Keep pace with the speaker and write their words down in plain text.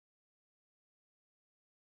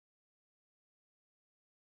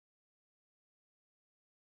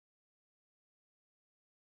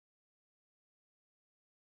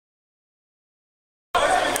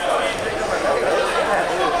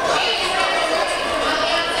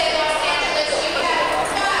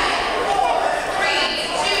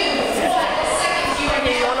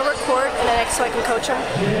so I can coach him.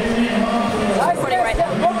 I'm recording right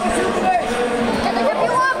now. Get the grip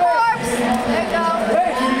you want, Forbes. There you go.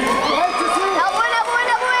 Elbow in, elbow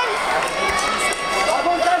in, elbow in.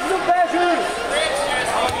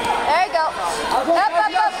 There you go. Up, up,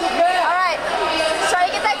 up. All right. Try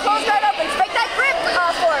to get that close guard open. Break that grip,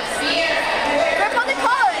 Forbes. Grip on the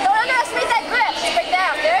collar. Don't underestimate that grip. Break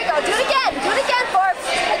down. There you go. Do it again. Do it again, Forbes.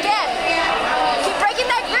 Again. Keep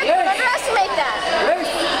breaking that grip. Don't underestimate that. There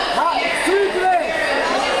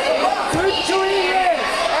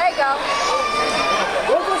you go.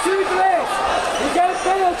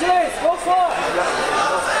 Go for it.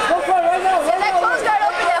 Go for it right now. Get that close guard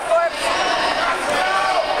open there, Forbes.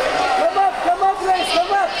 Come up, Lace.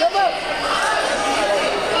 Come up.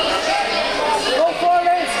 Go for it,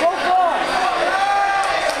 Lace. Go for it.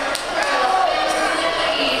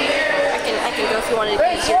 I can go if you wanted to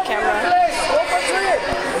use your camera. Go for it.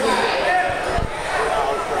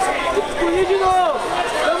 It's original.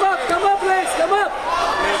 Come up, Lace. Come up.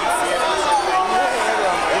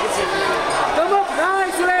 Come up.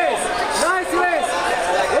 Nice, Lace. Nice, Lace.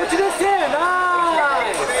 Go to the center.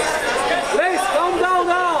 Nice. Lace, calm down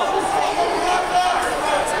now.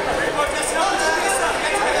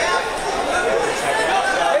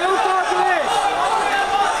 Stay on top, Lace.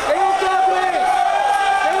 Stay on top, Lace.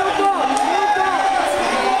 Stay on top.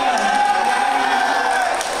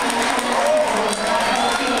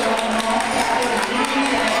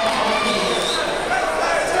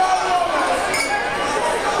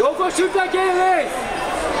 Go for shoot again, Lace.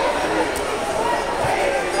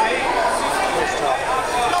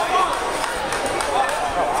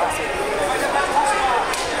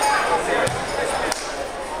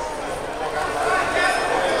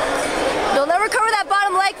 You'll never cover that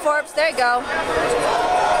bottom leg, Forbes. There you go.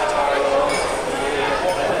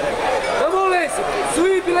 Come on, Lace.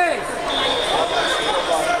 Sweep, Lace.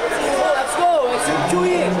 Let's go. Let's do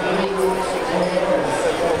it.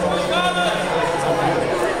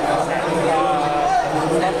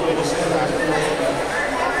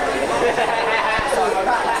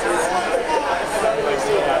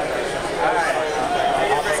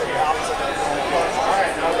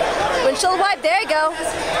 Windshield wipe. There you go.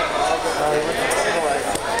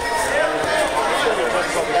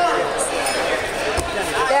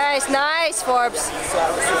 Nice, Forbes.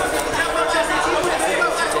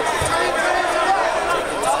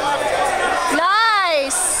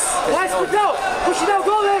 Nice. Nice, push out. Push it out,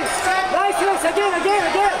 go, Lace. Nice, Lace. Again.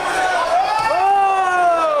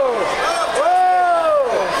 Whoa.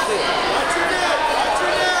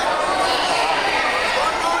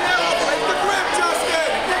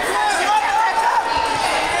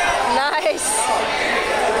 Nice.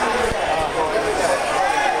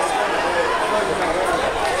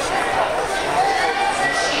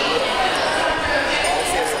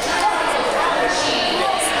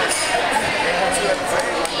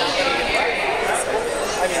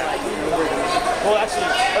 Well, actually,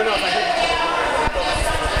 or no, if I hit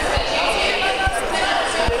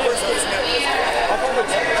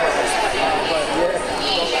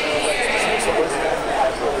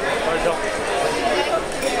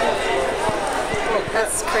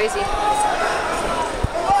That's crazy.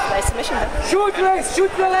 Nice submission though. Shoot, Lace.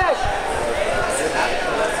 Shoot the leg.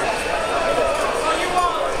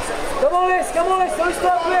 Come on, Lace. Don't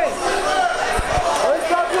stop, Lace.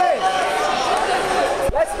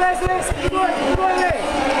 Let's pass, Lace. Keep going,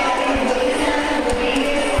 Lace.